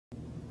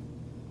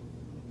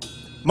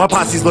My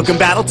posse's looking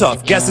battle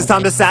tough, guess it's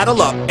time to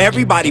saddle up.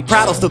 Everybody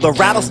prattles till the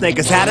rattlesnake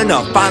has had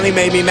enough. Finally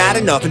made me mad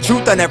enough, in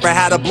truth I never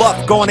had a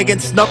bluff. Going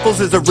against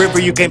Nuckolls is a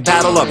river you can't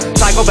paddle up.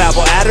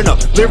 Psychobabble adding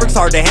up, lyrics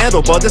hard to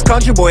handle, but this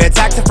country boy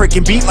attacks a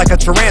freaking beat like a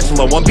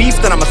tarantula. One beef,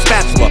 then I'm a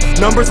spatula,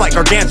 numbers like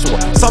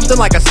gargantua. Something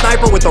like a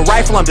sniper with a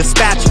rifle, I'm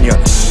dispatching ya.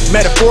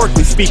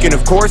 Metaphorically speaking,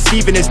 of course,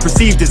 Steven is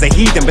perceived as a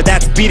heathen, but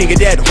that's beating a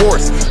dead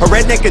horse. A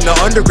redneck in the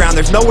underground,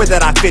 there's nowhere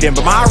that I fit in,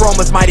 but my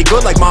aroma's mighty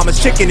good like mama's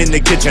chicken in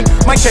the kitchen.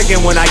 Might check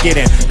in when I get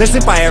in, that's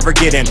if I ever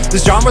get in.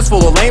 This genre's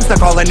full of lames, not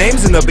calling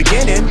names in the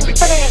beginning.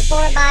 Put it in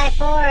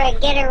 4x4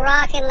 and get it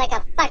rocking like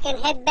a fucking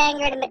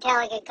headbanger at a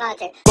Metallica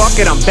concert. Fuck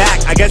it, I'm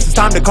back, I guess it's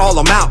time to call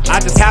them out. I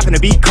just happen to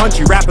be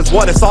country rap is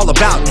what it's all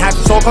about. And half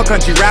the so-called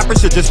country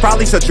rappers should just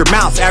probably shut your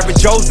mouths. Average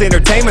Joe's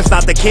entertainment's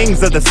not the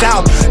kings of the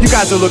South. You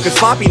guys are looking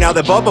sloppy now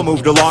that Bubba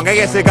moved along. I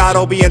guess it got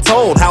all being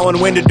told how and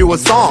when to do a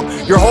song.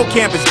 Your whole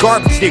camp is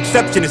garbage, the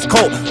exception is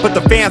Colt, but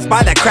the fans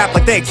buy that crap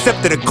like they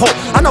accepted a cult.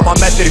 I know my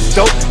method is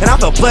dope, and I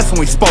felt blessed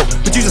when we spoke,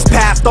 but you just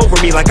passed over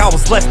me like I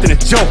was less than a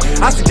joke.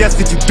 I suggest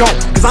that you don't,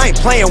 cause I ain't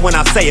playing when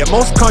I say it.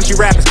 Most country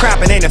rap is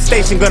crap and ain't a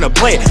station gonna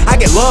play it. I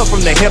get love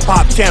from the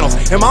hip-hop channels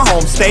in my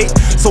home state,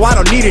 so I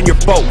don't need in your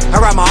boat. I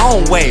ride my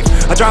own wave,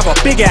 I drive a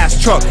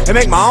big-ass truck and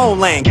make my own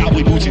lane.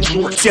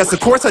 Yes, of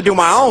course I do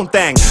my own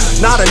thing.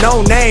 Not a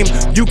known name,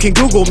 you can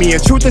Google me. In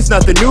truth, it's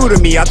nothing new to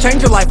me. I'll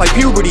change your life like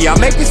puberty. I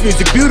make this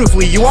music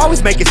beautifully, you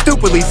always make it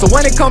stupidly. So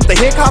when it comes to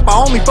hip-hop, I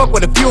only fuck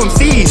with a few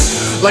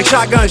MCs like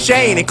Shotgun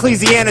Shane and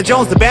Cleasiana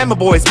Jones, the Bama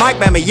Boys, Mike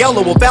Bama,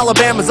 Yellow Wolf,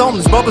 Alabama's own,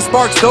 this Bubba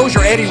Sparks,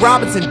 Dozier, Eddie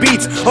Robinson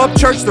beats, Up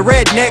Church, the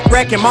Redneck,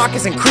 Wreck, and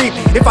Marcus and Creep.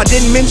 If I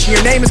didn't mention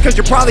your name, it's cause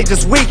you're probably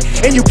just weak,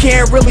 and you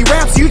can't really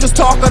rap, so you just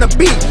talk on a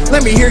beat.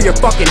 Let me hear your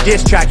fucking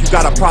diss track, you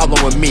got a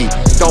problem with me.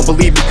 Don't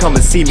believe me, come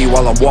and see me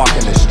while I'm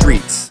walking the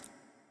streets,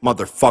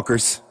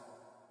 motherfuckers.